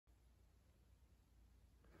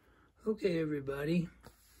Okay, everybody,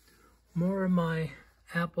 more of my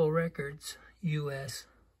Apple Records US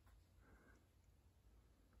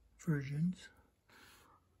versions.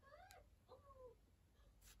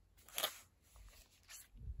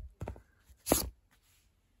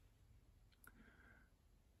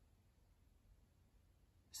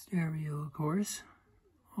 Stereo, of course.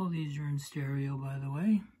 All these are in stereo, by the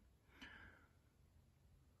way.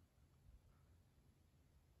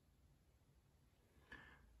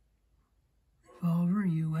 Revolver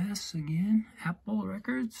US again, Apple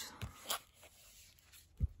Records.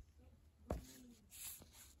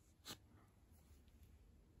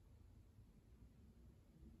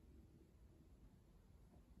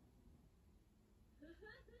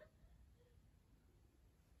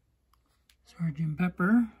 Sgt.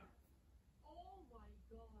 Pepper. Oh my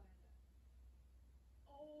god.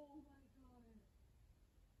 Oh my god.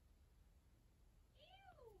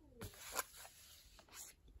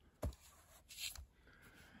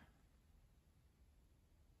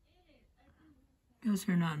 Ew. Guess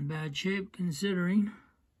they're not in bad shape considering.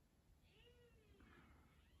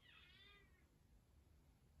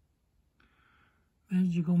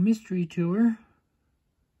 Magical Mystery Tour.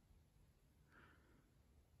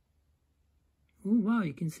 Oh wow,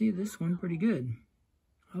 you can see this one pretty good.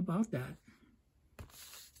 How about that?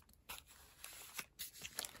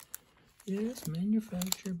 Yes,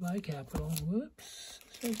 manufactured by Capital. Whoops.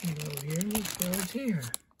 Second go here. Let's go here.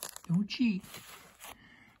 Don't cheat.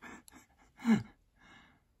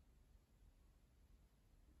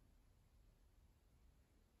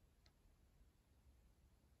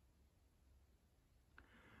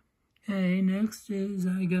 Okay, next is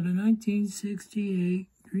I got a 1968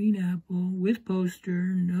 green apple with poster,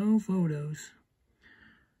 no photos.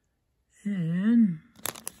 And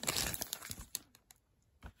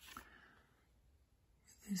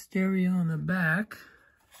the stereo on the back.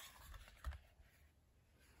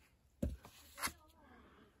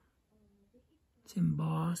 It's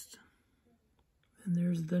embossed. And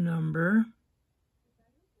there's the number.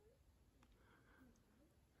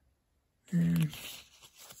 And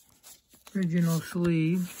original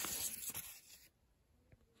sleeve.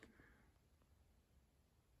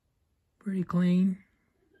 Pretty clean.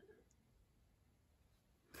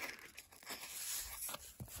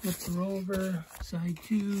 Flip her over, side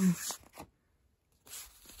 2.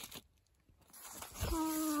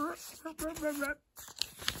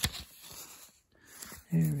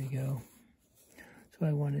 There we go. That's what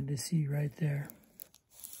I wanted to see right there.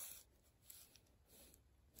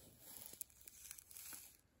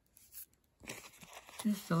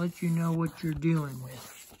 Just to let you know what you're dealing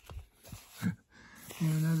with.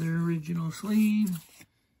 And another original sleeve.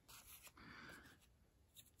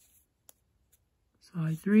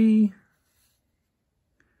 Side 3.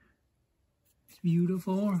 It's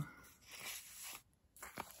beautiful.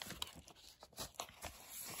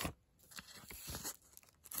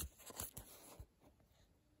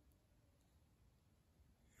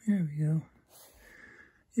 There we go.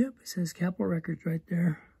 Yep, it says Capital Records right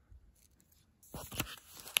there.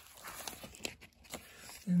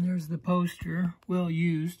 And there's the poster, well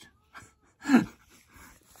used. Well,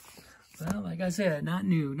 like I said, not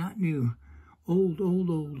new, not new. Old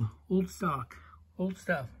stock, old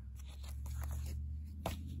stuff.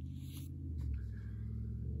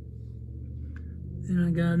 Then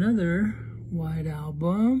I got another white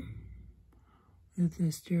album with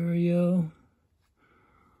the stereo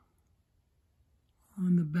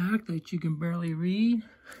on the back that you can barely read.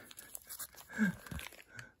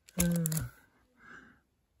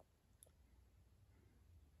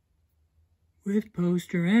 With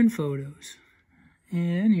poster and photos.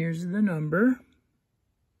 And here's the number.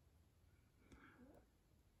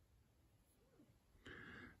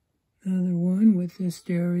 Another one with the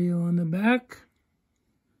stereo on the back.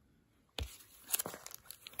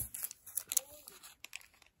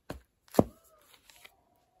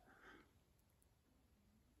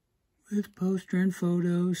 With poster and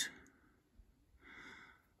photos.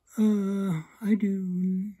 I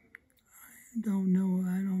don't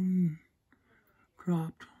know,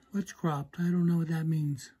 cropped. What's cropped? I don't know what that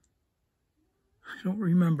means. I don't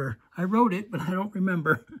remember. I wrote it, but I don't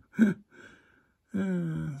remember.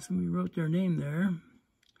 Somebody wrote their name there.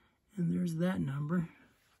 And there's that number.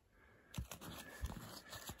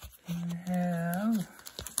 I have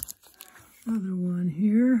another one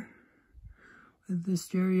here with the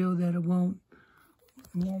stereo that it won't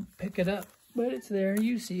pick it up, but it's there.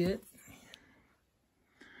 You see it.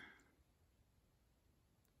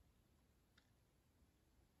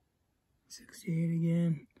 '68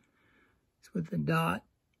 again. It's with the dot.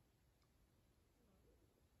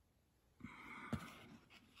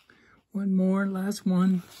 One more, last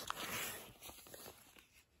one.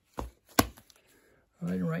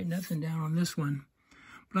 I didn't write nothing down on this one.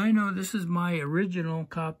 But I know this is my original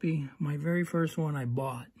copy, my very first one I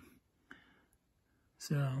bought.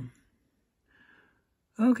 So,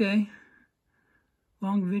 okay.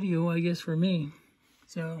 Long video, I guess, for me.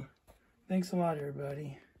 So, thanks a lot,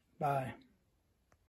 everybody. Bye.